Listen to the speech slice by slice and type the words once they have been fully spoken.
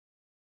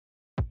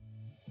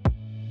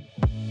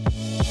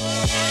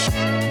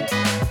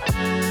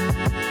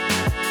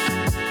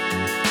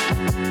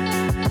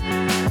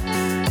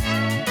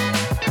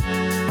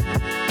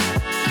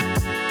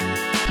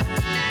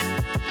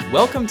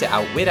Welcome to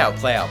Outwit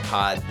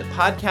Outplayoutpod, the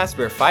podcast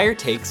where fire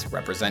takes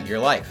represent your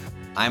life.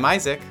 I'm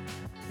Isaac.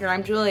 And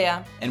I'm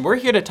Julia. And we're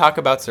here to talk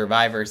about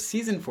Survivor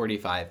Season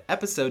 45,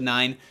 Episode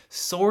 9,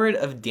 Sword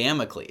of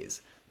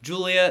Damocles.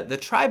 Julia, the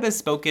tribe has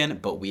spoken,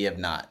 but we have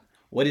not.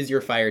 What is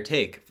your fire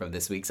take from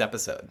this week's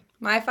episode?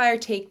 My fire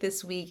take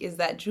this week is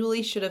that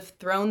Julie should have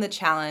thrown the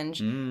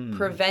challenge,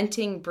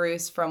 preventing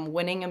Bruce from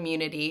winning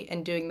immunity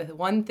and doing the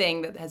one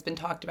thing that has been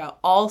talked about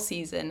all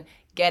season,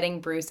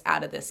 getting Bruce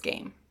out of this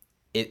game.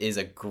 It is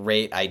a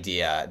great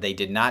idea. They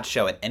did not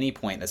show at any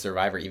point a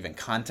survivor even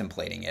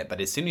contemplating it, but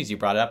as soon as you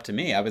brought it up to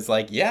me, I was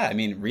like, yeah, I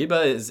mean,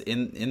 Reba is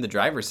in the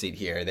driver's seat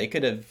here. They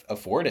could have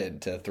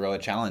afforded to throw a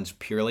challenge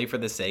purely for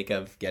the sake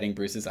of getting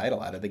Bruce's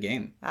idol out of the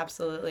game.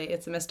 Absolutely.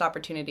 It's a missed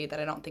opportunity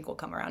that I don't think will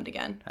come around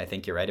again. I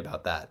think you're right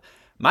about that.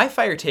 My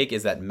fire take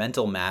is that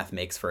mental math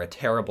makes for a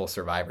terrible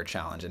survivor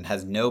challenge and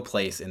has no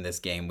place in this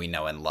game we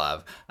know and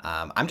love.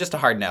 I'm just a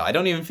hard no. I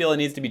don't even feel it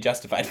needs to be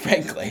justified,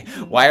 frankly.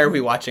 Why are we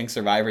watching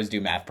survivors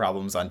do math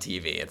problems on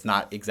TV? It's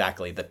not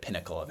exactly the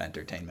pinnacle of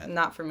entertainment.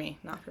 Not for me.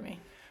 Not for me.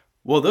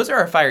 Well, those are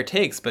our fire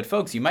takes, but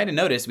folks, you might have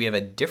noticed we have a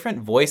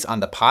different voice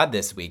on the pod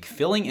this week.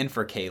 Filling in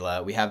for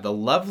Kayla, we have the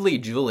lovely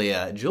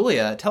Julia.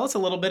 Julia, tell us a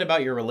little bit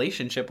about your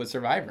relationship with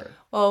Survivor.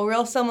 Well,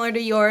 real similar to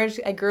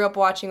yours. I grew up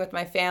watching with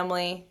my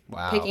family,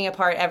 picking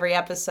apart every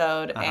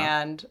episode,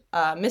 and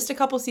missed a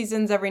couple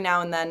seasons every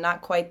now and then.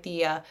 Not quite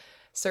the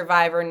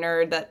Survivor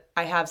nerd that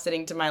I have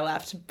sitting to my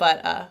left,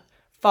 but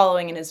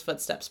following in his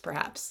footsteps,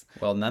 perhaps.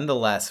 Well,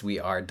 nonetheless, we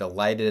are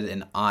delighted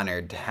and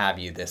honored to have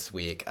you this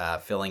week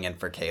filling in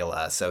for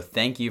Kayla. So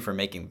thank you for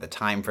making the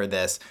time for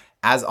this.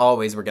 As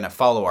always, we're going to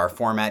follow our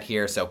format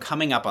here. So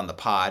coming up on the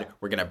pod,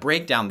 we're going to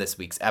break down this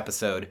week's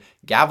episode,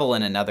 gavel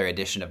in another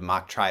edition of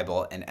Mock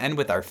Tribal, and end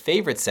with our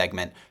favorite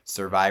segment,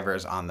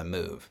 Survivors on the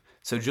Move.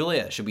 So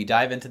Julia, should we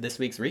dive into this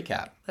week's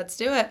recap? Let's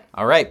do it.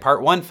 All right,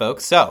 part one,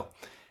 folks. So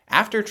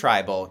after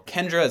Tribal,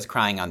 Kendra is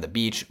crying on the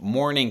beach,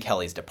 mourning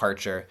Kelly's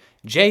departure.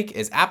 Jake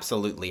is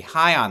absolutely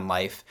high on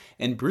life,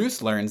 and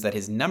Bruce learns that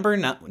his number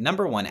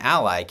one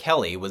ally,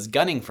 Kelly, was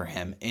gunning for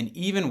him, and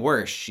even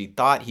worse, she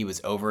thought he was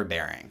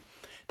overbearing.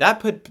 That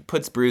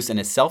puts Bruce in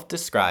a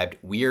self-described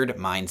weird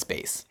mind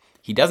space.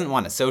 He doesn't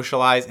want to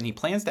socialize, and he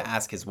plans to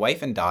ask his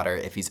wife and daughter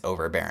if he's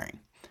overbearing.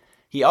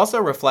 He also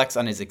reflects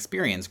on his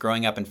experience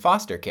growing up in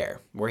foster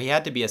care, where he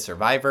had to be a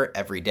survivor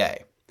every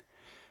day.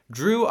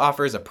 Drew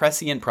offers a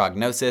prescient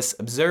prognosis,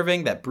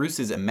 observing that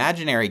Bruce's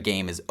imaginary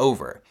game is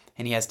over,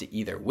 and he has to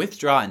either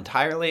withdraw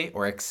entirely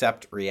or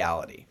accept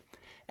reality.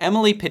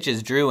 Emily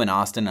pitches Drew and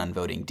Austin on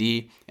voting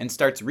D, and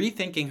starts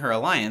rethinking her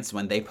alliance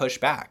when they push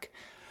back.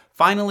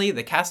 Finally,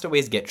 the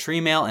castaways get tree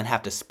mail and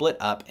have to split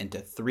up into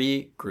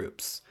 3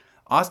 groups.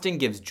 Austin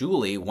gives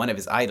Julie one of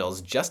his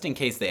idols just in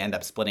case they end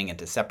up splitting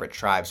into separate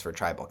tribes for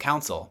tribal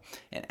council,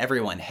 and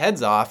everyone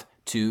heads off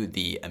to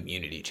the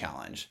immunity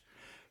challenge.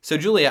 So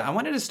Julia, I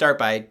wanted to start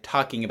by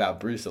talking about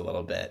Bruce a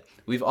little bit.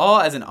 We've all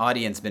as an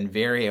audience been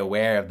very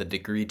aware of the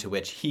degree to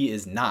which he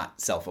is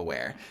not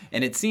self-aware.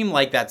 And it seemed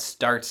like that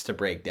starts to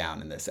break down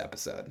in this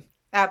episode.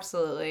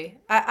 Absolutely.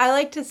 I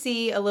like to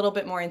see a little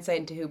bit more insight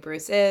into who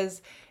Bruce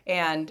is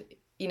and,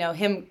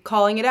 him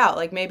calling it out.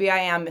 Like, maybe I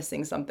am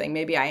missing something.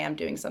 Maybe I am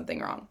doing something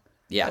wrong.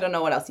 Yeah. I don't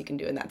know what else you can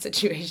do in that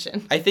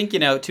situation. I think,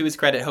 to his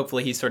credit,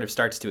 hopefully he sort of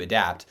starts to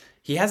adapt.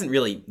 He hasn't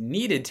really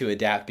needed to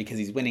adapt because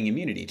he's winning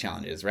immunity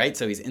challenges, right?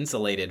 So he's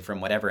insulated from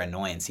whatever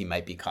annoyance he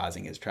might be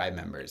causing his tribe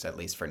members, at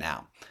least for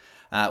now.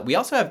 We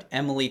also have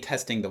Emily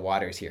testing the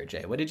waters here,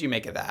 Jay. What did you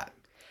make of that?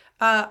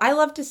 I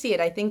love to see it.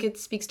 I think it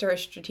speaks to her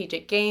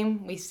strategic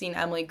game. We've seen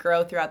Emily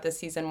grow throughout this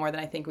season more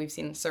than I think we've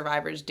seen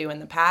survivors do in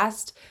the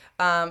past.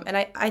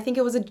 And I think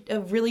it was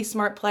a really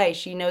smart play.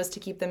 She knows to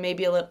keep them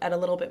maybe at a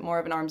little bit more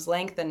of an arm's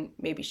length than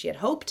maybe she had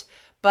hoped.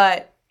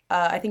 But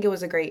I think it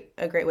was a great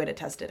way to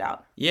test it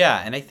out.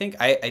 Yeah, and I think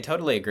I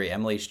totally agree.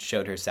 Emily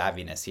showed her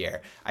savviness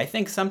here. I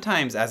think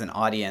sometimes as an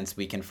audience,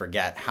 we can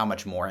forget how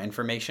much more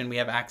information we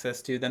have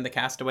access to than the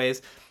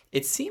castaways.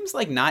 It seems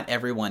like not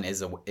everyone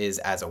is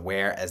as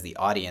aware as the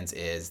audience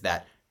is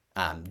that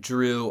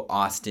Drew,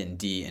 Austin,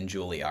 Dee, and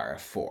Julie are a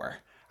 4.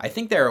 I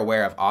think they're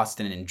aware of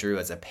Austin and Drew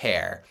as a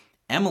pair.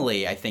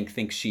 Emily, I think,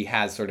 thinks she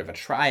has sort of a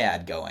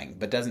triad going,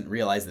 but doesn't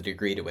realize the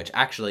degree to which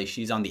actually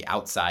she's on the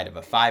outside of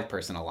a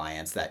 5-person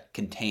alliance that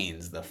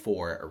contains the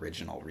 4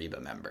 original Reba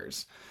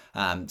members.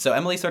 So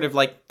Emily sort of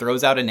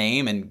throws out a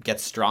name and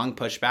gets strong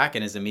pushback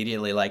and is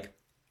immediately like,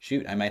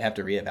 shoot, I might have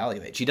to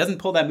reevaluate. She doesn't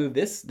pull that move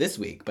this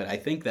week, but I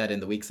think that in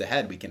the weeks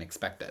ahead, we can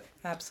expect it.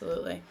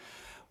 Absolutely.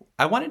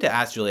 I wanted to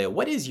ask Julia,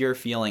 what is your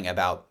feeling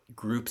about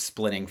group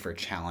splitting for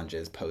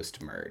challenges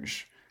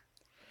post-merge?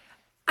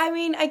 I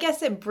mean, I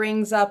guess it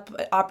brings up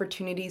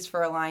opportunities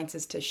for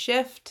alliances to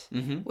shift,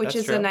 which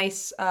is true. A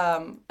nice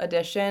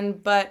addition.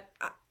 But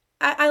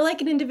I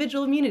like an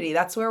individual immunity.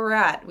 That's where we're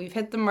at. We've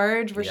hit the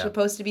merge. We're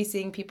supposed to be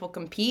seeing people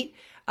compete.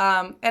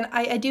 And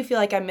I do feel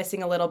like I'm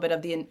missing a little bit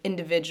of the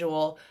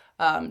individual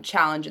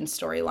challenge and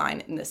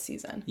storyline in this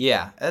season.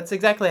 Yeah, that's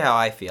exactly how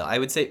I feel. I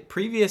would say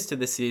previous to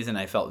the season,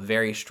 I felt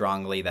very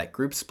strongly that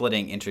group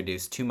splitting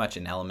introduced too much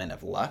an element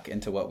of luck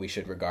into what we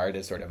should regard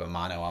as sort of a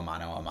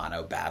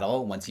mano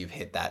battle once you've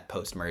hit that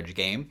post-merge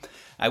game.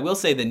 I will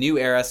say the new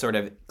era sort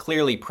of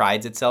clearly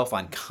prides itself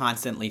on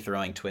constantly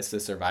throwing twists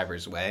the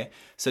survivors' way.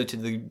 So to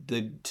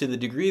the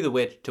degree to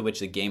which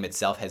the game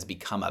itself has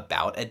become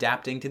about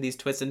adapting to these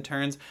twists and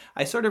turns,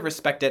 I sort of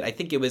respect it. I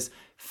think it was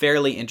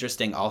fairly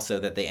interesting also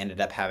that they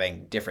ended up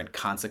having different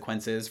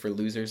consequences for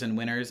losers and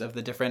winners of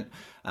the different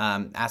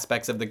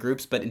aspects of the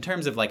groups. But in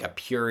terms of like a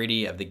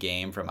purity of the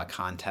game from a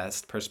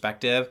contest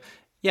perspective,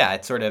 yeah,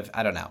 it's sort of,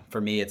 I don't know. For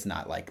me, it's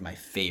not like my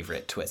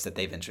favorite twist that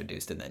they've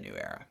introduced in the new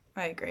era.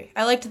 I agree.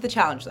 I liked the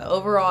challenge, though.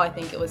 Overall, I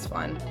think it was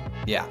fun.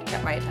 Yeah.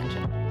 Kept my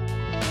attention.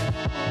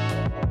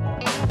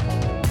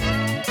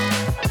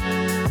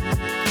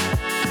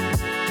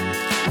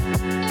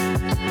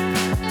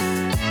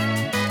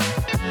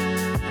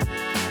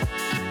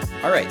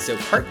 All right, so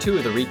part 2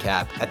 of the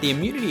recap. At the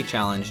immunity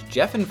challenge,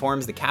 Jeff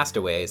informs the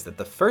castaways that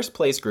the first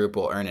place group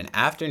will earn an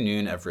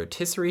afternoon of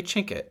rotisserie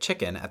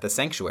chicken at the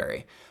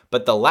sanctuary,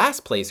 but the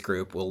last place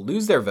group will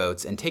lose their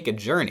votes and take a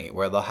journey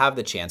where they'll have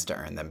the chance to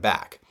earn them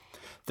back.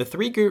 The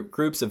 3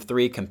 groups of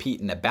 3 compete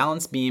in a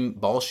balance beam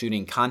ball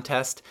shooting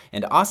contest,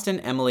 and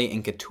Austin, Emily,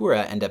 and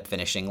Katurah end up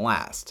finishing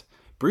last.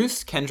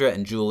 Bruce, Kendra,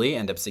 and Julie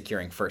end up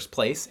securing first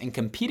place and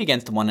compete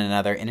against one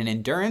another in an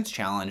endurance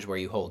challenge where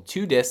you hold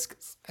 2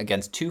 discs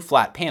against 2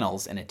 flat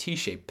panels in a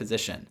T-shaped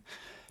position.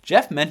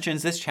 Jeff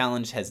mentions this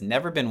challenge has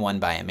never been won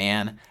by a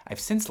man. I've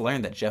since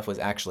learned that Jeff was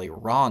actually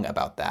wrong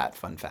about that,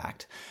 fun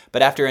fact.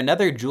 But after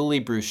another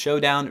Julie-Bruce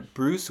showdown,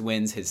 Bruce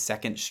wins his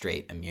second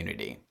straight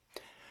immunity.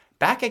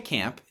 Back at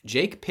camp,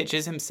 Jake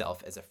pitches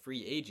himself as a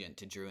free agent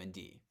to Drew and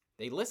Dee.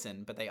 They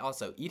listen, but they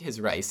also eat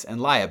his rice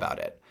and lie about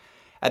it.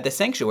 At the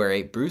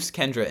sanctuary, Bruce,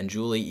 Kendra, and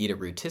Julie eat a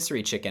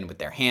rotisserie chicken with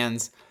their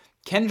hands.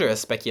 Kendra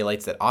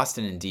speculates that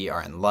Austin and Dee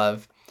are in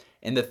love,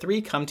 and the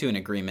 3 come to an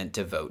agreement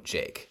to vote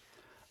Jake.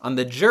 On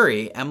the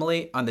journey,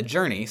 Emily,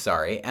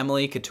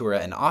 Katurah,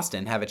 and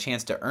Austin have a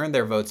chance to earn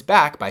their votes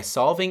back by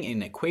solving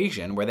an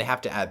equation where they have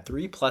to add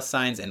 3 plus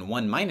signs and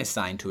 1 minus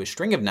sign to a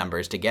string of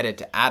numbers to get it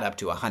to add up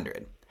to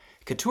 100.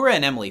 Katurah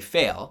and Emily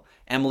fail.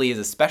 Emily is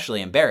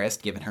especially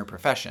embarrassed given her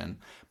profession,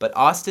 but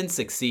Austin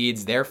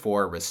succeeds,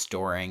 therefore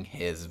restoring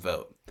his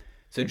vote.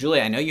 So Julie,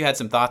 I know you had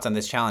some thoughts on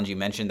this challenge. You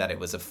mentioned that it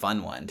was a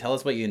fun one. Tell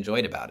us what you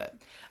enjoyed about it.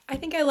 I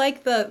think I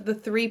like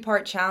the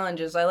 3-part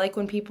challenges. I like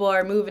when people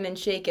are moving and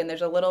shaking.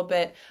 There's a little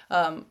bit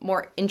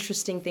more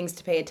interesting things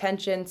to pay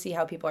attention, see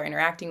how people are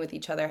interacting with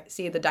each other,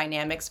 see the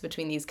dynamics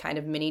between these kind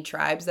of mini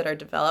tribes that are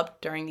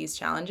developed during these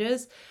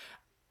challenges.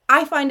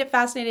 I find it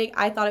fascinating.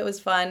 I thought it was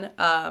fun.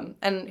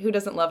 And who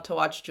doesn't love to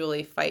watch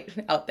Julie fight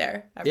out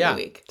there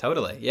every week?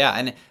 Totally. Yeah.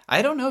 And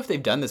I don't know if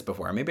they've done this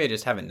before. Maybe I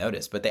just haven't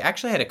noticed. But they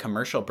actually had a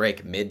commercial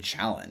break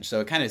mid-challenge. So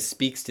it kind of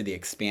speaks to the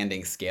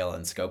expanding scale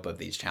and scope of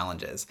these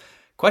challenges.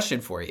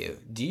 Question for you.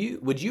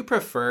 Would you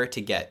prefer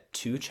to get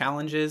 2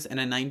 challenges in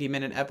a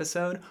 90-minute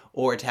episode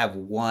or to have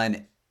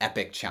one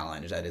epic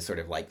challenge that is sort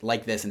of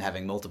like this and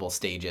having multiple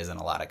stages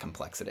and a lot of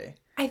complexity?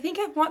 I think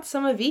I want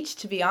some of each,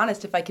 to be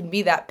honest, if I can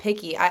be that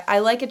picky. I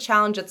like a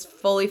challenge that's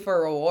fully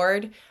for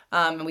reward,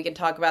 and we can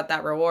talk about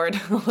that reward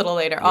a little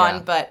later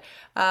on. But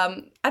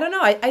I don't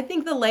know. I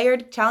think the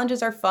layered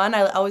challenges are fun.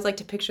 I always like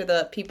to picture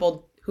the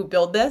people who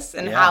build this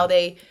and how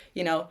they,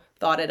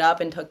 thought it up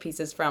and took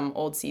pieces from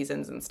old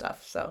seasons and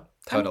stuff. So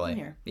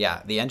totally.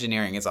 Yeah, the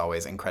engineering is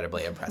always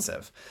incredibly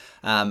impressive.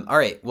 All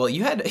right. Well,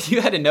 you had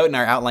a note in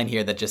our outline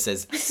here that just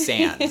says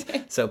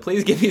sand. So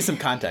please give me some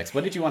context.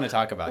 What did you want to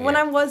talk about When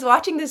here? I was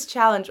watching this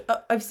challenge,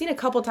 I've seen a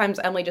couple times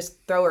Emily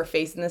just throw her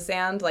face in the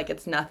sand like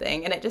it's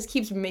nothing. And it just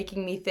keeps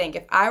making me think,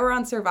 if I were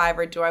on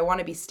Survivor, do I want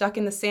to be stuck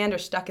in the sand or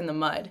stuck in the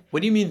mud?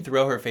 What do you mean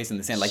throw her face in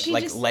the sand? Like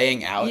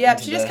laying out? Yeah,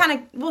 she just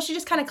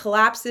kind of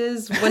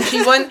collapses.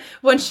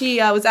 When she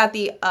was at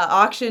the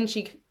auction,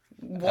 she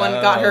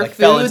got her food.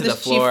 Fell into the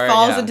floor, she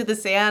falls into the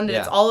sand and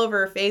it's all over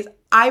her face.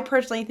 I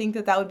personally think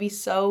that would be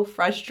so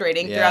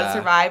frustrating throughout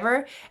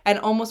Survivor, and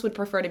almost would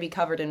prefer to be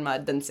covered in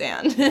mud than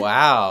sand.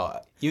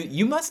 Wow.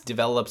 You must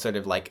develop sort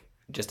of like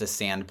just a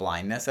sand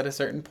blindness at a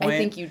certain point. I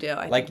think you do.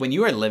 When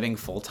you are living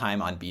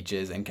full-time on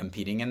beaches and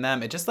competing in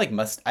them, it just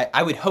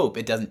I would hope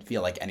it doesn't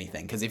feel like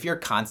anything. Because if you're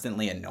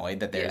constantly annoyed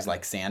that there's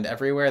sand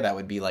everywhere, that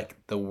would be like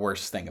the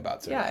worst thing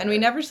about Survivor. Yeah, and we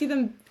never see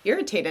them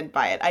irritated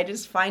by it. I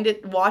just find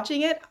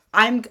watching it,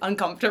 I'm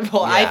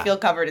uncomfortable. Yeah. I feel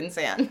covered in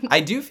sand. I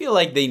do feel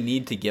like they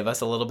need to give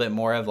us a little bit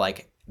more of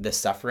the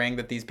suffering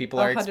that these people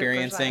are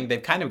experiencing. 100%.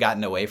 They've kind of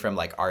gotten away from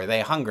are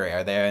they hungry?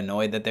 Are they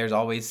annoyed that there's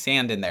always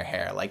sand in their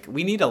hair?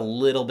 We need a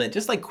little bit,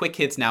 just quick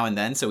hits now and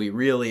then, so we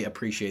really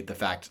appreciate the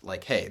fact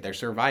hey, they're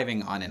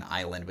surviving on an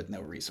island with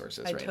no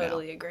resources right now. I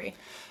totally agree.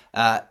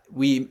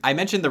 I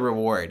mentioned the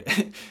reward.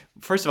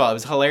 First of all, it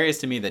was hilarious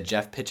to me that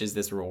Jeff pitches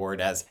this reward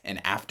as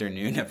an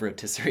afternoon of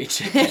rotisserie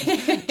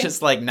chicken.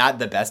 Just like not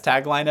the best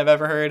tagline I've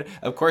ever heard.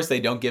 Of course, they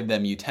don't give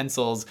them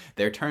utensils.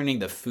 They're turning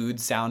the food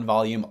sound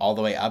volume all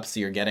the way up, so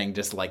you're getting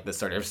just like the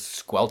sort of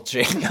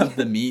squelching of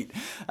the meat.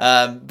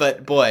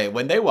 But boy,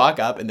 when they walk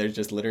up and there's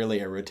just literally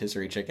a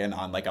rotisserie chicken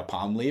on like a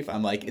palm leaf,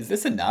 I'm like, is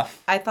this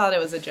enough? I thought it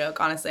was a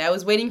joke, honestly. I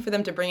was waiting for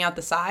them to bring out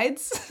the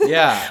sides.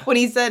 Yeah. When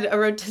he said a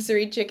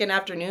rotisserie chicken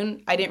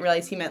afternoon, I didn't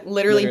realize he meant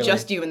literally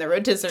just you and the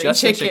rotisserie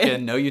just chicken. Chicken.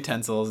 No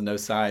utensils, no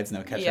sides,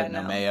 no ketchup,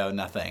 no mayo,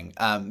 nothing.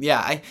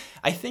 I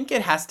think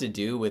it has to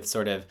do with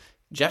sort of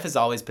Jeff is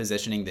always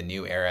positioning the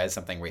new era as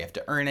something where you have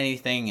to earn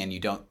anything and you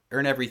don't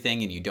earn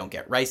everything and you don't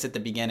get rice at the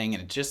beginning,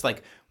 and it's just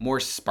like more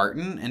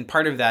Spartan. And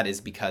part of that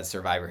is because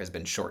Survivor has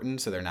been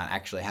shortened, so they're not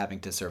actually having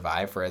to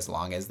survive for as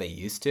long as they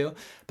used to.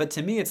 But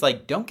to me, it's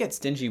like, don't get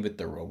stingy with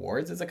the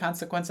rewards as a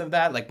consequence of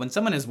that. Like when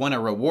someone has won a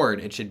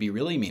reward, it should be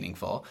really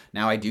meaningful.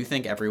 Now, I do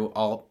think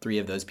all three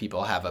of those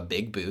people have a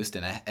big boost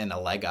and a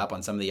leg up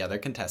on some of the other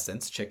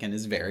contestants. Chicken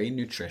is very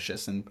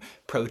nutritious and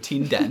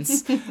protein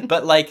dense,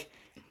 but like,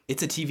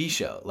 it's a TV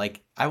show.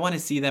 Like, I want to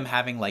see them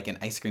having like an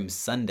ice cream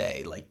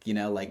sundae. Like,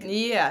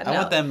 I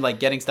want them like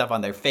getting stuff on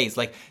their face.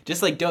 Like,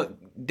 just like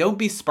don't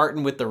be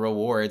Spartan with the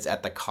rewards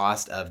at the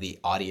cost of the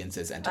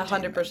audience's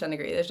entertainment. 100%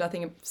 agree. There's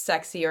nothing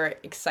sexy or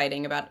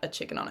exciting about a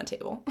chicken on a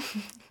table.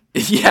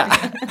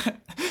 Yeah,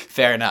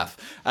 fair enough.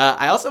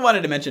 I also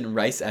wanted to mention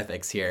rice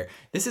ethics here.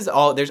 There's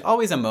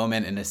always a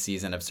moment in a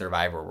season of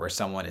Survivor where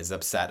someone is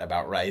upset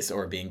about rice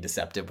or being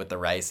deceptive with the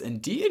rice. And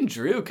Dee and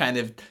Drew kind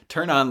of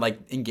turn on like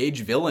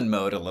engage villain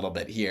mode a little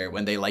bit here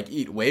when they like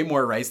eat way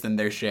more rice than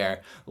their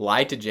share,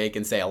 lie to Jake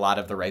and say a lot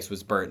of the rice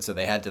was burnt, so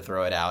they had to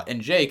throw it out. And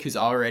Jake, who's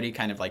already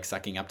kind of like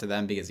sucking up to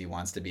them because he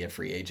wants to be a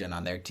free agent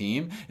on their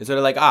team, is sort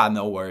of like,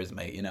 no worries,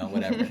 mate,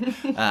 whatever.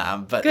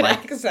 But good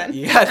like, accent.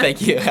 Yeah,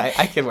 thank you.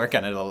 I can work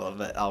on it a little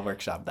bit. I'll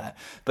workshop that.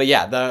 But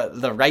yeah,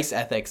 the rice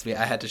ethics,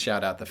 I had to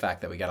shout out the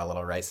fact that we got a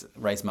little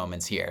rice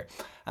moments here.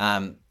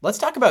 Let's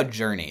talk about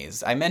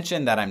journeys. I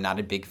mentioned that I'm not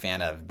a big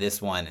fan of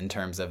this one in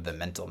terms of the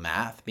mental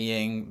math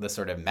being the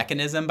sort of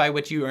mechanism by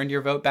which you earned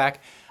your vote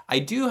back. I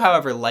do,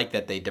 however, like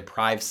that they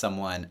deprived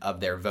someone of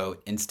their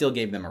vote and still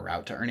gave them a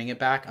route to earning it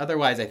back.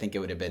 Otherwise, I think it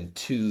would have been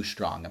too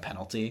strong a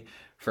penalty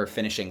for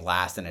finishing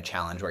last in a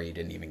challenge where you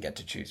didn't even get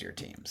to choose your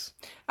teams.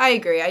 I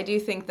agree. I do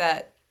think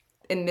that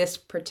in this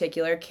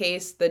particular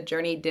case, the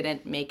journey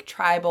didn't make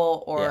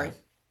tribal or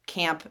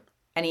camp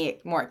any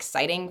more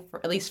exciting,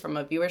 at least from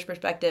a viewer's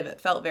perspective.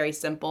 It felt very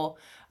simple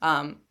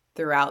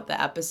throughout the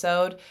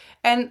episode.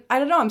 And I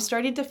don't know, I'm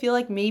starting to feel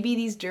like maybe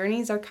these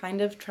journeys are kind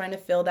of trying to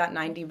fill that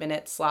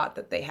 90-minute slot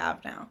that they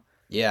have now.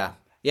 Yeah.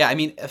 Yeah, I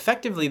mean,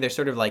 effectively, they're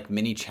sort of like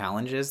mini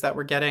challenges that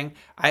we're getting.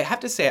 I have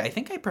to say, I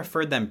think I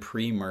preferred them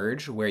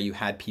pre-merge, where you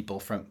had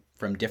people from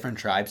different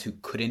tribes who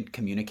couldn't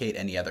communicate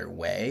any other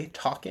way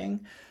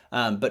talking.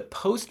 But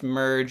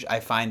post-merge,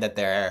 I find that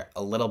they're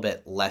a little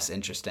bit less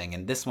interesting.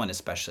 And this one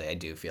especially, I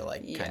do feel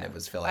like kind of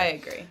was filling. I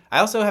agree. I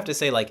also have to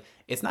say, like,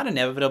 it's not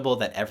inevitable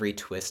that every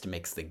twist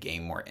makes the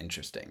game more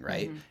interesting,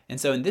 right? Mm-hmm. And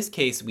so in this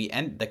case,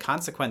 the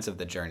consequence of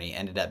the journey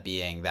ended up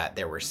being that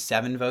there were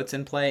 7 votes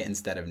in play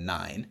instead of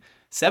 9.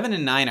 7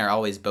 and 9 are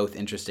always both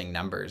interesting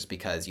numbers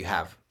because you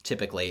have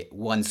typically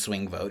one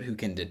swing vote who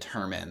can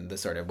determine the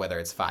sort of whether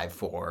it's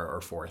 5-4 or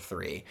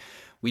 4-3.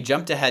 We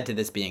jumped ahead to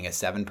this being a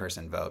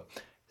 7-person vote.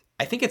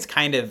 I think it's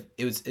kind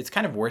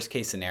of worst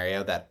case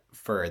scenario that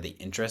for the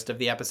interest of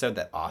the episode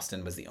that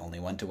Austin was the only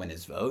one to win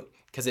his vote,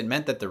 because it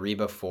meant that the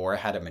Reba 4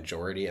 had a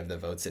majority of the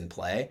votes in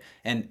play.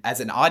 And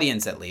as an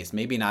audience, at least,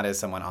 maybe not as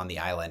someone on the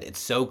island, it's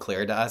so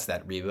clear to us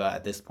that Reba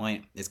at this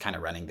point is kind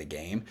of running the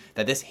game,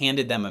 that this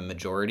handed them a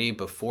majority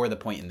before the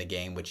point in the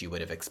game which you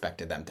would have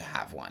expected them to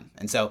have one.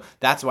 And so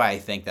that's why I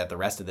think that the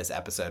rest of this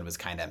episode was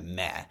kind of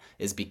meh,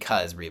 is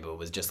because Reba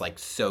was just like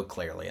so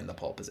clearly in the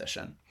pole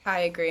position.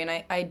 I agree.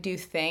 And I do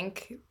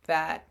think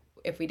that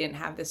if we didn't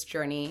have this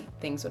journey,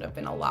 things would have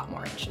been a lot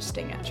more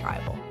interesting at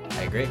Tribal.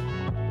 I agree.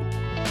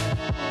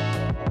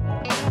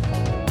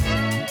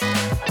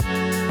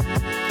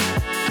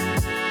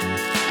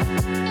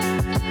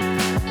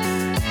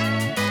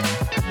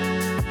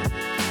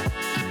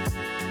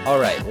 All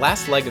right,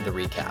 last leg of the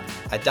recap.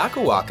 At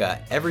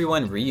Dakawaka,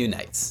 everyone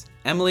reunites.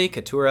 Emily,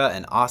 Katura,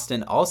 and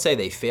Austin all say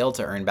they failed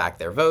to earn back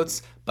their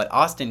votes, but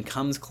Austin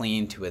comes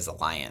clean to his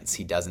alliance.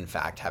 He does, in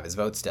fact, have his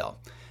vote still.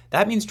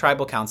 That means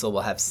Tribal Council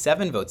will have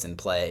 7 votes in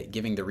play,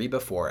 giving the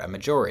Reba 4 a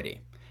majority.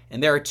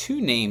 And there are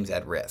 2 names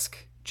at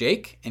risk,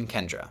 Jake and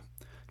Kendra.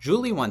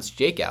 Julie wants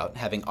Jake out,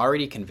 having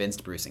already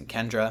convinced Bruce and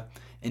Kendra,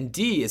 and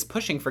Dee is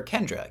pushing for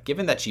Kendra,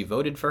 given that she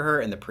voted for her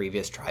in the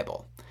previous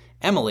Tribal.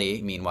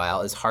 Emily,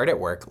 meanwhile, is hard at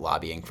work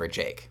lobbying for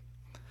Jake.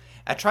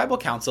 At Tribal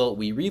Council,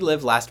 we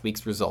relive last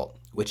week's result,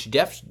 which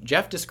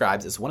Jeff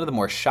describes as one of the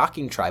more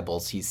shocking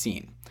tribals he's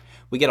seen.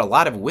 We get a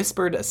lot of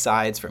whispered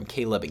asides from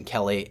Caleb and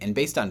Kelly, and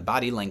based on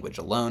body language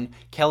alone,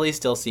 Kelly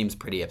still seems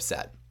pretty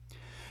upset.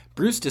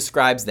 Bruce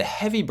describes the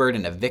heavy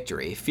burden of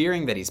victory,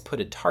 fearing that he's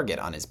put a target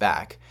on his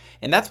back.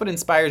 And that's what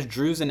inspires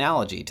Drew's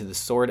analogy to the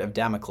Sword of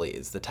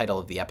Damocles, the title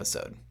of the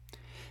episode.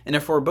 In a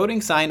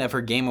foreboding sign of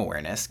her game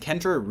awareness,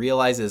 Kendra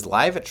realizes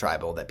live at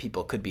Tribal that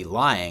people could be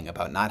lying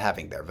about not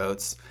having their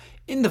votes.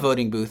 In the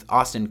voting booth,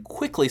 Austin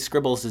quickly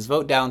scribbles his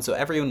vote down so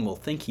everyone will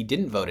think he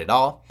didn't vote at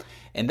all.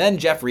 And then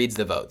Jeff reads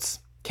the votes.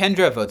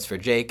 Kendra votes for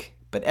Jake,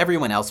 but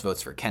everyone else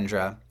votes for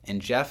Kendra,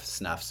 and Jeff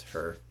snuffs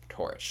her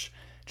torch.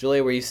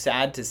 Julia, were you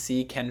sad to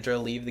see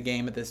Kendra leave the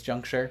game at this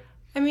juncture?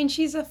 I mean,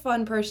 she's a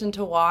fun person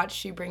to watch.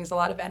 She brings a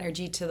lot of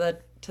energy to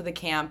the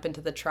camp and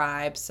to the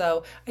tribe.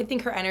 So I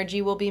think her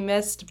energy will be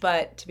missed,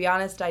 but to be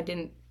honest, I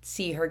didn't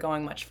see her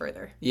going much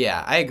further.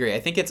 Yeah, I agree. I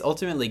think it's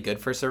ultimately good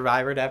for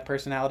Survivor to have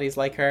personalities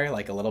like her,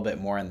 like a little bit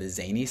more on the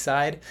zany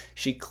side.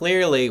 She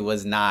clearly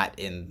was not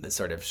in the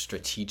sort of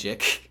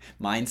strategic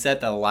mindset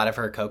that a lot of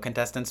her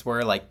co-contestants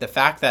were. Like the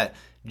fact that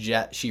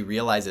she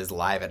realizes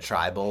live at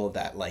Tribal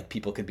that like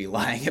people could be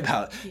lying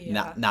about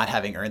not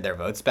having earned their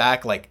votes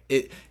back. Like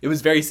it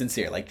was very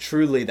sincere. Like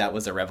truly that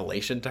was a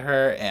revelation to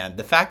her. And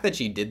the fact that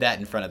she did that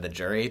in front of the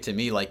jury, to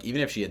me, like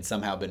even if she had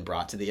somehow been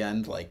brought to the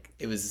end, like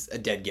it was a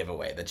dead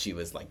giveaway that she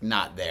was like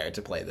not there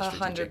to play the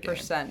strategic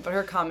 100%, game. But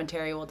her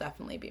commentary will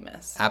definitely be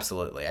missed.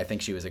 Absolutely. I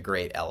think she was a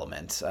great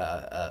element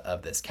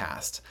of this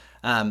cast.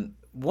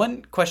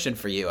 One question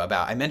for you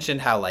about, I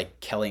mentioned how like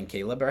Kelly and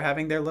Caleb are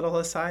having their little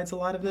asides a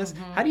lot of this.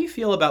 Mm-hmm. How do you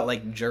feel about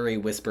like jury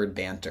whispered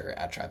banter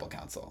at Tribal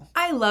Council?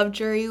 I love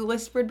jury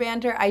whispered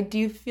banter. I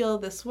do feel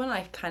this one,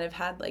 I kind of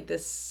had like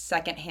this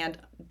secondhand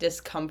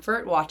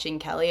discomfort watching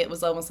Kelly. It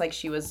was almost like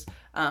she was,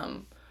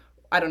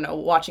 I don't know,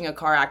 watching a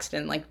car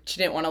accident. Like she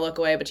didn't want to look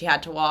away, but she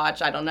had to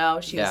watch. I don't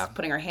know. She was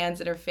putting her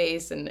hands in her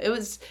face and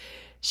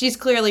she's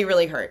clearly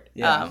really hurt.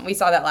 Yeah. We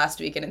saw that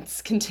last week, and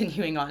it's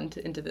continuing on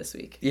into this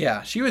week.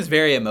 Yeah, she was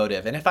very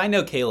emotive. And if I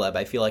know Caleb,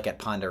 I feel like at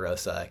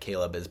Ponderosa,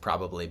 Caleb has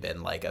probably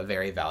been like a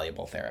very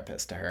valuable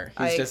therapist to her.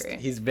 I agree.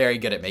 He's very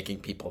good at making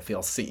people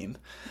feel seen.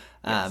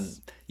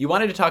 Yes. You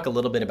wanted to talk a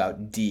little bit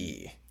about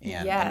Dee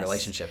and in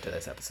relationship to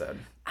this episode.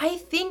 I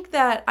think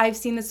that I've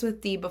seen this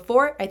with Dee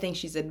before. I think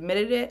she's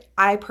admitted it.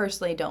 I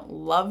personally don't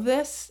love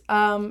this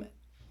on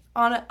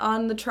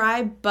the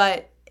tribe,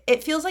 but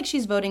it feels like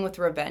she's voting with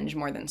revenge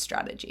more than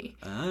strategy.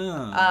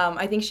 Oh.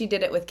 I think she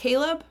did it with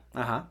Caleb,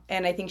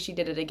 and I think she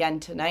did it again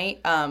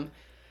tonight.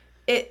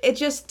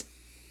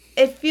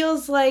 It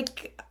feels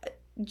like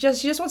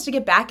she just wants to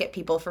get back at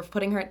people for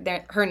putting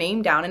her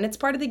name down, and it's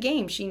part of the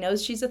game. She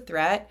knows she's a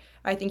threat.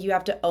 I think you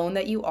have to own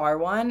that you are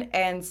one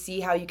and see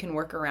how you can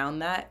work around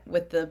that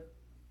with the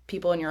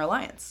people in your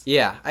alliance.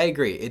 Yeah, I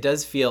agree. It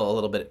does feel a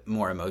little bit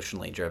more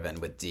emotionally driven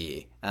with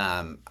Dee.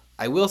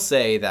 I will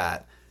say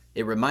that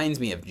it reminds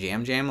me of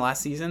Jam Jam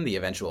last season, the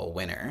eventual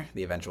winner,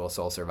 the eventual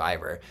sole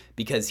survivor,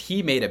 because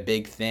he made a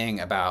big thing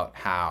about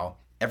how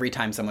every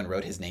time someone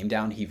wrote his name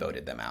down, he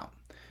voted them out.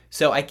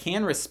 So I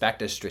can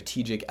respect a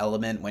strategic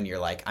element when you're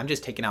like, I'm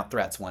just taking out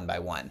threats one by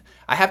one.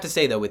 I have to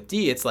say, though, with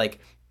Dee, it's like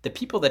the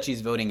people that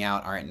she's voting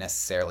out aren't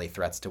necessarily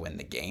threats to win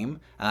the game.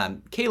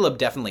 Caleb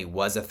definitely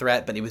was a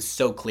threat, but it was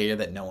so clear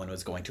that no one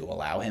was going to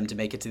allow him to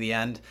make it to the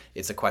end.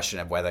 It's a question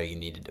of whether you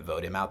needed to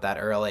vote him out that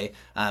early.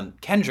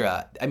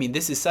 Kendra, I mean,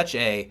 this is such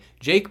a...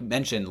 Jake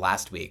mentioned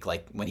last week,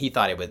 like when he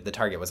thought the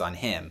target was on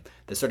him,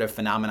 the sort of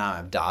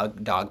phenomenon of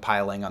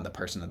dogpiling on the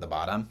person at the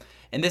bottom.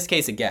 In this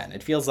case, again,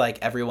 it feels like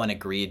everyone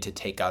agreed to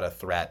take out a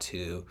threat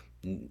who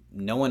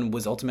no one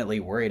was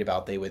ultimately worried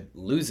about they would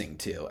losing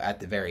to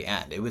at the very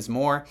end. It was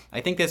more, I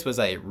think this was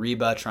a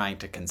Reba trying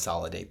to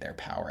consolidate their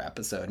power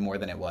episode more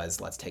than it was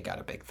let's take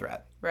out a big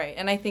threat. Right,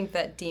 and I think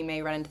that Dee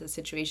may run into the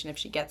situation if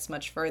she gets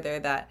much further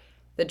that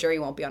the jury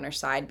won't be on her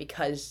side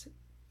because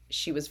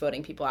she was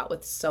voting people out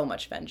with so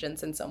much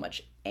vengeance and so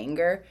much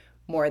anger,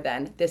 more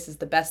than this is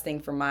the best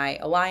thing for my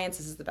alliance,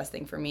 this is the best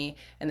thing for me,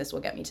 and this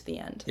will get me to the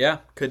end. Yeah,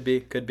 could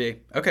be.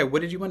 Okay,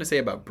 what did you want to say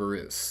about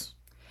Bruce?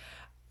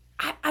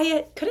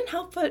 I couldn't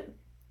help but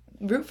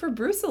root for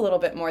Bruce a little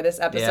bit more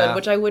this episode,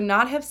 which I would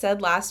not have said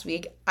last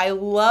week. I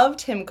loved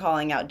him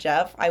calling out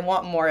Jeff. I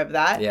want more of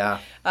that. Yeah.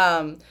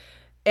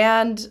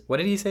 And what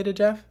did he say to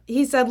Jeff?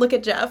 He said, "Look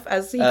at Jeff,"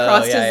 as he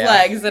crossed his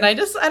legs, and I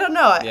don't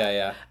know.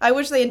 Yeah. I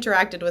wish they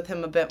interacted with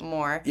him a bit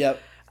more.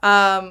 Yep.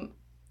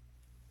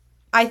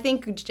 I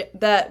think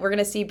that we're going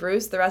to see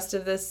Bruce the rest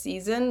of this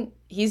season.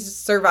 He's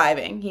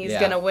surviving. He's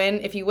going to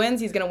win. If he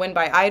wins, he's going to win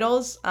by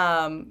idols.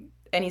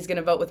 And he's going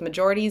to vote with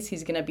majorities.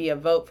 He's going to be a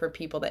vote for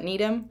people that need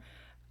him.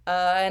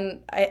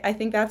 And I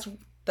think that's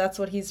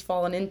what he's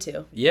fallen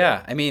into.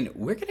 Yeah. I mean,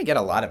 we're going to get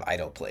a lot of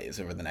idol plays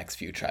over the next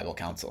few tribal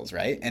councils,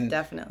 right? And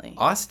definitely.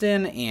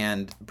 Austin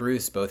and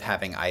Bruce both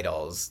having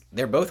idols,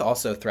 they're both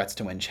also threats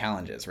to win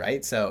challenges,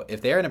 right? So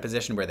if they're in a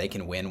position where they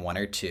can win one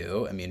or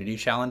two immunity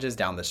challenges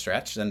down the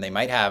stretch, then they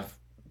might have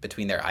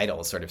between their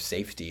idols sort of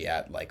safety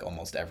at like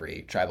almost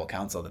every tribal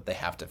council that they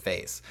have to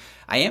face.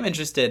 I am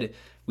interested...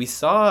 We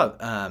saw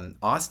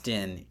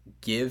Austin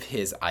give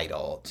his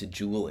idol to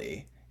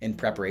Julie in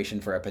preparation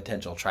for a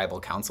potential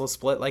tribal council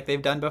split like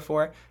they've done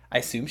before. I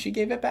assume she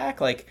gave it back.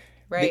 Like,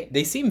 Right.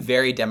 They seem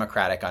very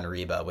democratic on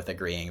Reba with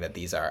agreeing that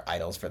these are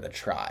idols for the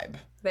tribe.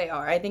 They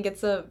are. I think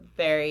it's a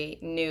very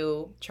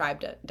new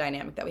tribe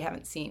dynamic that we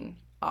haven't seen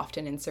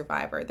often in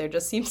Survivor. There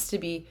just seems to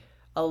be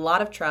a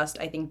lot of trust.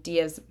 I think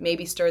Diaz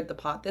maybe stirred the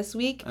pot this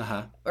week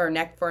or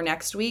for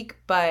next week,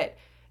 but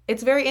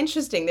it's very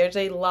interesting. There's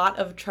a lot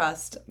of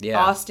trust. Yeah.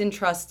 Austin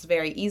trusts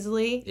very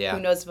easily. Yeah.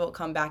 Who knows if it'll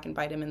come back and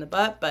bite him in the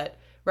butt, but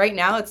right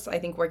now it's, I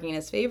think, working in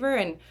his favor.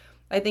 And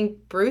I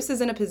think Bruce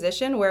is in a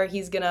position where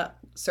he's going to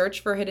search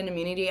for hidden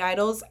immunity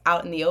idols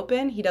out in the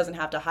open. He doesn't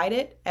have to hide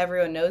it.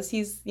 Everyone knows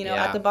he's,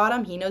 at the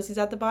bottom. He knows he's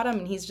at the bottom,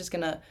 and he's just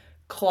going to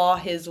claw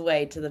his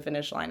way to the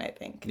finish line, I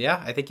think.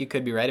 Yeah, I think you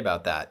could be right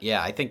about that.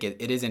 Yeah, I think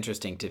it is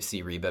interesting to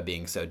see Reba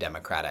being so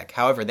democratic.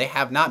 However, they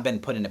have not been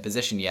put in a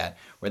position yet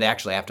where they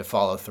actually have to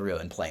follow through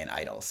and play an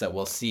idol. So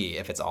we'll see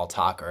if it's all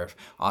talk or if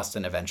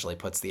Austin eventually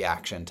puts the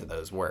action to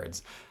those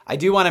words. I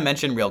do want to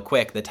mention real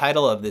quick, the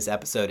title of this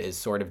episode is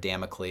Sword of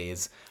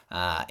Damocles,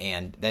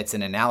 and that's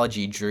an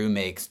analogy Drew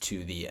makes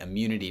to the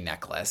immunity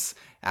necklace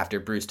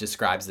after Bruce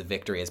describes the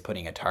victory as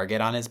putting a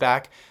target on his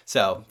back.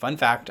 So, fun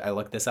fact, I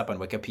looked this up on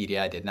Wikipedia.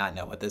 I did not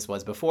know what this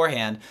was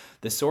beforehand.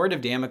 The Sword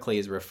of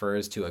Damocles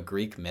refers to a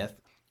Greek myth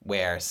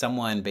where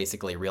someone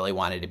basically really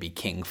wanted to be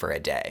king for a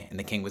day. And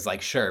the king was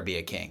like, sure, be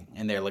a king.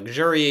 And they're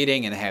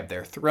luxuriating and they have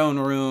their throne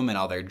room and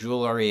all their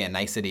jewelry and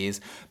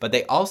niceties. But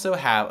they also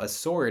have a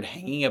sword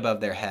hanging above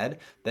their head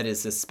that is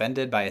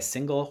suspended by a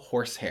single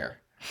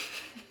horsehair.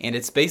 And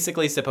it's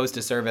basically supposed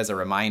to serve as a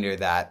reminder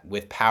that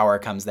with power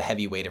comes the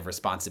heavy weight of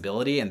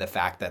responsibility and the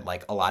fact that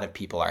like a lot of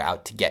people are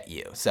out to get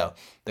you. So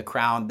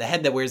the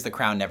head that wears the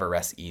crown never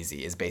rests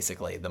easy is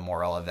basically the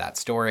moral of that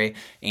story.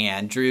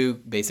 And Drew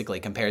basically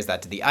compares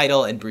that to the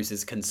idol, and Bruce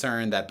is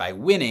concerned that by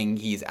winning,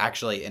 he's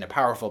actually in a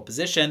powerful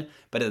position,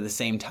 but at the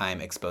same time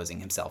exposing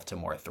himself to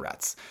more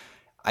threats.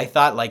 I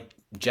thought like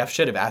Jeff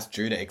should have asked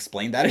Drew to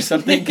explain that or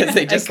something because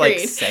they just like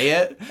say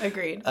it.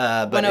 Agreed.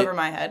 But went over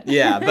my head.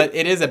 Yeah, but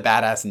it is a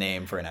badass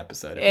name for an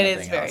episode. It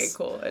is very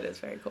cool. It is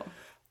very cool.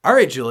 All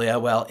right, Julia.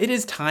 Well, it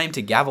is time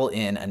to gavel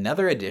in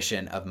another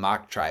edition of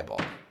Mock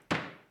Tribal.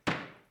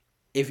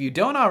 If you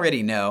don't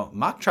already know,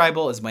 Mock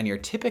Tribal is when your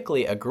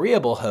typically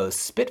agreeable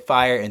hosts spit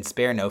fire and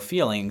spare no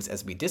feelings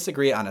as we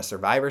disagree on a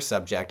Survivor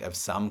subject of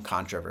some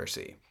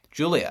controversy.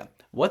 Julia,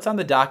 what's on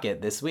the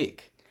docket this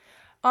week?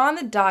 On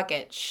the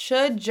docket,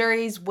 should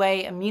juries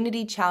weigh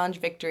immunity challenge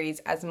victories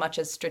as much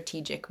as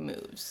strategic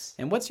moves?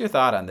 And what's your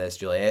thought on this,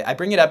 Julia? I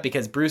bring it up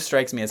because Bruce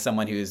strikes me as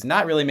someone who's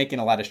not really making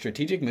a lot of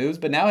strategic moves,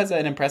 but now has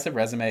an impressive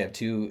resume of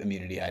 2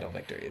 immunity idol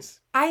victories.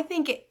 I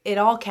think it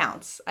all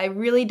counts. I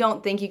really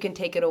don't think you can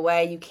take it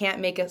away. You can't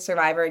make a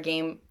Survivor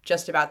game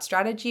just about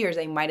strategy, or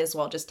they might as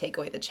well just take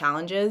away the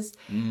challenges.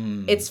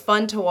 It's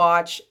fun to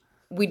watch.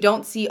 We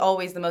don't see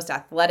always the most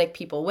athletic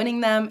people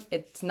winning them.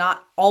 It's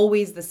not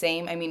always the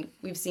same. I mean,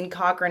 we've seen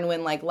Cochran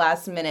win like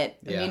last minute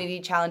immunity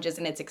challenges,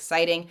 and it's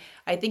exciting.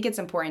 I think it's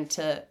important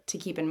to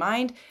keep in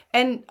mind.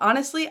 And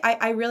honestly,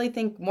 I really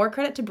think more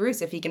credit to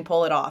Bruce if he can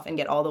pull it off and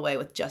get all the way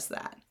with just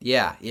that.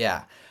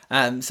 Yeah.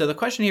 So the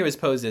question here was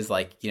posed is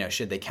like,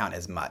 should they count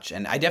as much?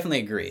 And I definitely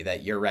agree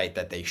that you're right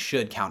that they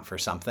should count for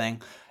something.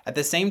 At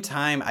the same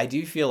time, I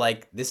do feel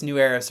like this new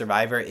era of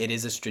Survivor, it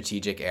is a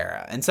strategic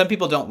era. And some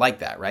people don't like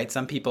that, right?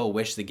 Some people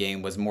wish the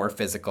game was more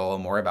physical,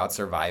 more about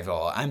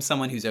survival. I'm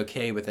someone who's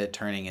okay with it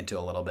turning into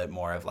a little bit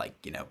more of like,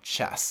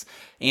 chess.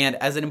 And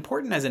as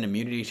important as an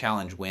immunity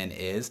challenge win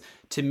is,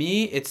 to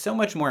me, it's so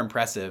much more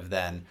impressive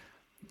than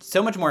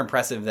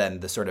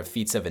the sort of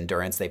feats of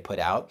endurance they put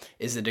out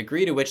is the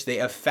degree to which they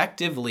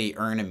effectively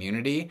earn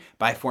immunity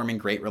by forming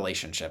great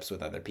relationships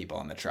with other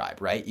people in the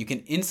tribe, right? You can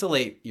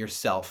insulate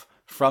yourself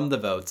from the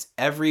votes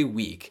every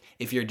week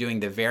if you're doing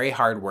the very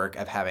hard work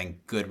of having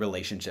good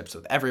relationships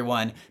with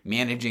everyone,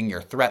 managing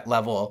your threat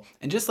level,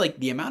 and just like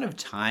the amount of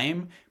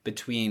time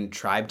between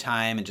tribe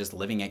time and just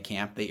living at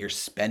camp that you're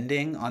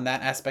spending on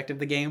that aspect of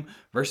the game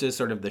versus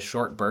sort of the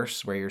short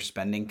bursts where you're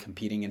spending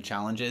competing in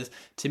challenges.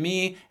 To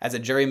me, as a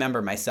jury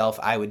member myself,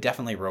 I would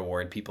definitely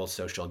reward people's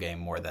social game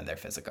more than their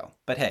physical.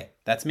 But hey,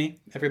 that's me.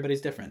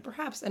 Everybody's different.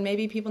 Perhaps, and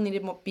maybe people need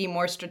to be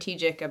more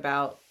strategic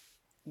about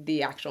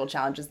the actual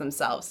challenges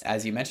themselves.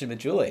 As you mentioned with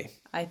Julie.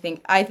 I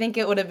think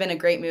it would have been a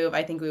great move.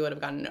 I think we would have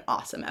gotten an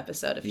awesome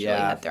episode if Julie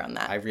had thrown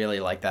that. I really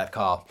like that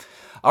call.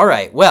 All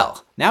right,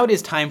 well, now it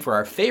is time for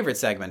our favorite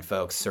segment,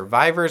 folks,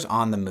 Survivors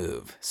on the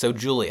Move. So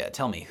Julia,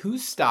 tell me,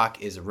 whose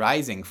stock is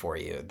rising for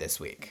you this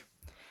week?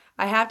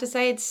 I have to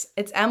say it's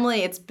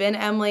Emily. It's been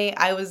Emily.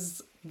 I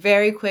was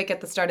very quick at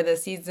the start of the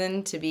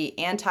season to be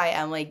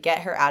anti-Emily, get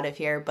her out of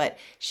here, but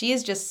she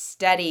is just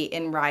steady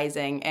in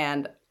rising,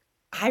 and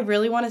I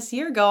really want to see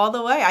her go all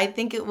the way. I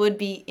think it would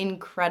be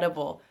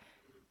incredible.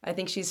 I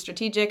think she's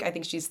strategic. I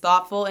think she's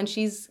thoughtful. And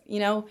she's,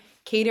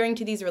 catering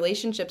to these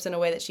relationships in a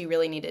way that she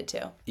really needed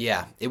to.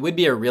 Yeah, it would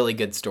be a really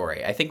good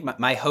story. I think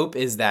my hope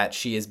is that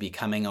she is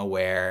becoming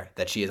aware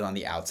that she is on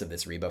the outs of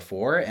this Reba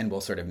 4 and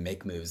will sort of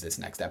make moves this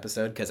next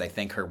episode, because I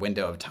think her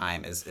window of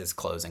time is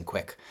closing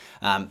quick.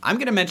 I'm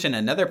going to mention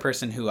another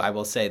person who I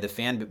will say the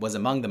fan was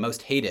among the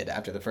most hated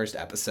after the first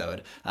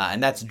episode,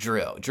 and that's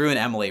Drew. Drew and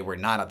Emily were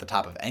not at the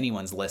top of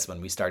anyone's list when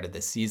we started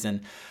this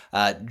season.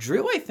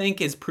 Drew, I think,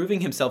 is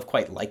proving himself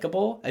quite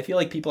likable. I feel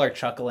like people are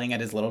chuckling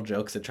at his little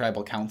jokes at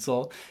Tribal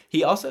Council.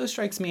 He also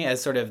strikes me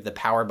as sort of the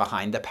power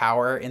behind the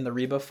power in the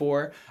Reba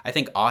 4. I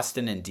think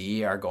Austin and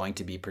Dee are going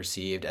to be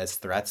perceived as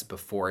threats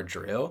before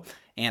Drew.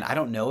 And I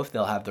don't know if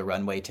they'll have the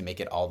runway to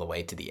make it all the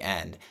way to the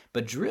end.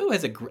 But Drew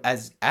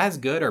has as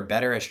good or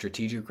better a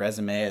strategic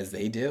resume as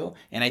they do.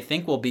 And I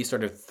think will be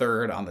sort of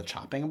third on the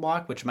chopping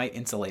block, which might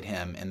insulate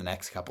him in the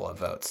next couple of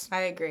votes.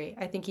 I agree.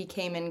 I think he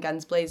came in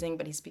guns blazing,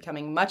 but he's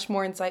becoming much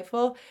more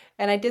insightful.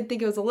 And I did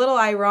think it was a little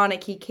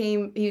ironic. He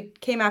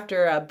came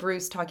after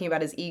Bruce talking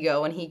about his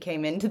ego when he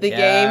came into the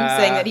game,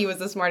 saying that he was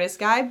the smartest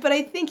guy. But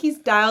I think he's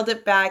dialed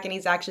it back and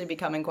he's actually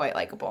becoming quite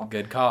likable.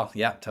 Good call.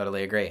 Yeah,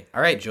 totally agree.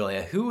 All right,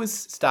 Julia, whose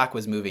stock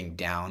was moving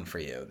down for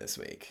you this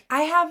week?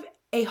 I have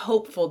a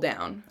hopeful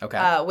down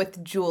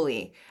with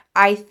Julie.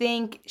 I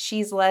think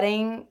she's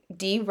letting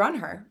Dee run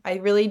her. I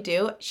really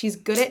do. She's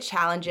good at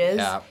challenges.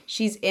 Yeah.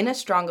 She's in a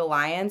strong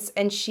alliance,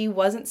 and she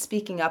wasn't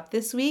speaking up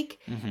this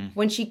week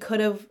when she could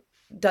have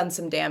done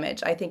some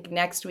damage. I think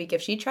next week,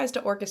 if she tries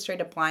to orchestrate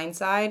a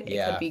blindside,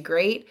 it could be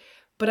great.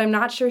 But I'm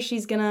not sure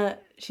she's gonna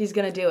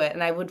do it,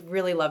 and I would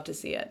really love to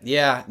see it.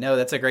 Yeah, no,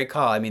 that's a great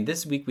call. I mean,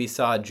 this week we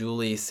saw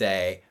Julie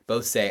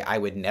both say, I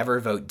would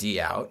never vote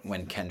Dee out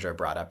when Kendra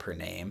brought up her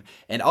name,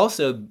 and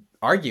also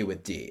argue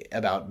with Dee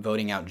about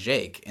voting out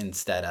Jake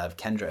instead of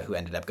Kendra, who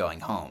ended up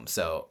going home.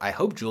 So I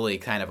hope Julie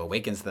kind of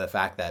awakens to the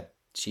fact that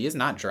she is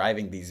not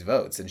driving these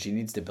votes, and she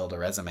needs to build a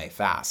resume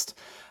fast.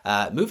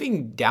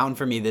 Moving down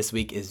for me this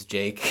week is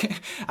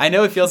Jake. I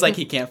know it feels like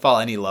he can't fall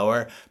any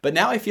lower, but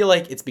now I feel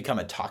like it's become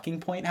a talking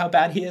point how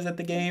bad he is at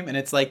the game. And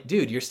it's like,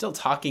 dude, you're still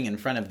talking in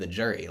front of the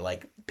jury.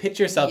 Like, pitch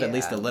yourself at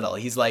least a little.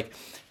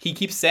 He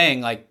keeps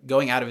saying, like,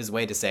 going out of his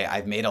way to say,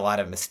 I've made a lot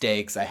of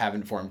mistakes. I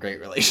haven't formed great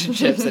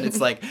relationships. And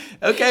it's like,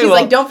 okay, He's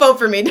like, don't vote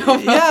for me.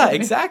 Don't vote Yeah, for me.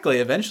 exactly.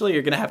 Eventually,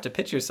 you're going to have to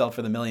pitch yourself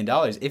for the $1 million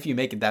if you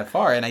make it that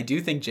far. And I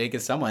do think Jake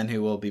is someone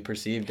who will be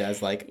perceived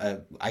as, like,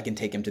 I can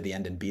take him to the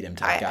end and beat him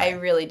type guy. I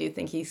really do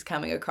think he's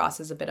coming across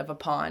as a bit of a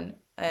pawn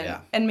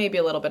and maybe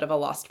a little bit of a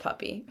lost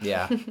puppy.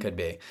 Yeah, could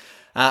be.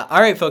 All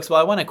right, folks. Well,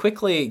 I want to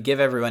quickly give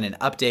everyone an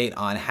update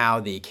on how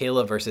the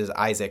Kayla versus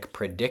Isaac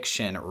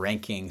prediction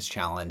rankings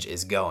challenge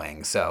is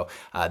going. So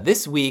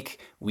this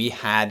week we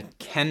had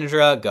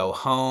Kendra go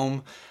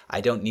home. I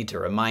don't need to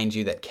remind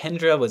you that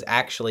Kendra was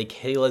actually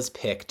Kayla's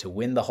pick to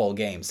win the whole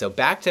game. So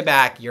back to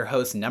back, your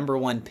host's number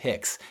one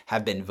picks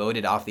have been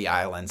voted off the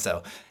island.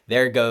 So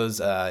there goes,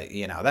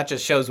 that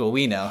just shows what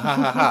we know. Ha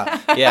ha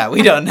ha. Yeah,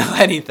 we don't know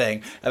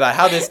anything about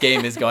how this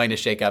game is going to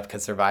shake up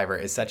because Survivor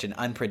is such an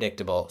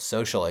unpredictable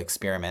social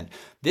experiment.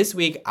 This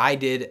week, I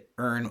did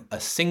earn a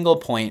single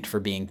point for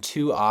being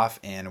 2 off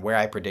in where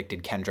I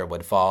predicted Kendra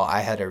would fall.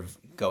 I had her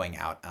going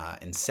out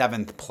in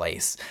 7th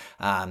place,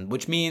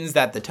 which means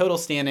that the total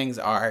standings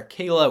are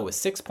Kayla with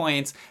 6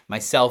 points,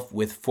 myself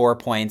with 4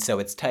 points, so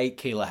it's tight.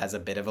 Kayla has a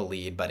bit of a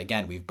lead, but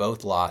again, we've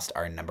both lost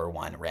our number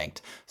 1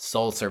 ranked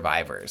sole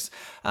survivors.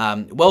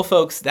 Well,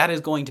 folks, that is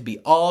going to be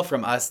all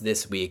from us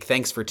this week.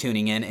 Thanks for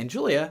tuning in, and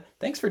Julia,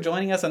 thanks for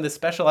joining us on this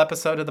special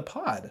episode of the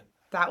pod.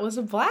 That was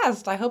a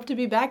blast. I hope to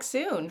be back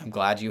soon. I'm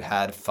glad you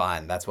had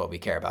fun. That's what we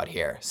care about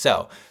here.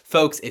 So,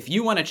 folks, if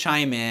you want to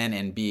chime in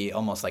and be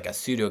almost like a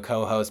pseudo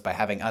co-host by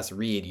having us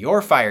read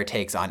your fire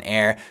takes on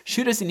air,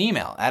 shoot us an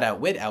email at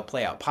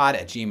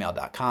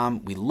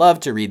outwitoutplayoutpod@gmail.com. We love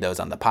to read those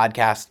on the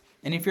podcast.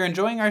 And if you're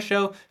enjoying our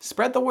show,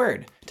 spread the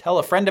word. Tell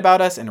a friend about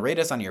us and rate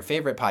us on your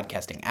favorite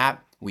podcasting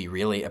app. We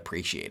really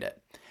appreciate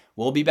it.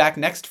 We'll be back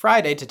next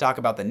Friday to talk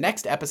about the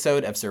next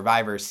episode of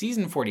Survivor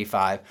Season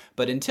 45.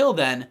 But until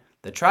then,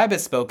 the tribe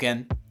has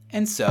spoken,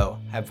 and so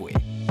have we.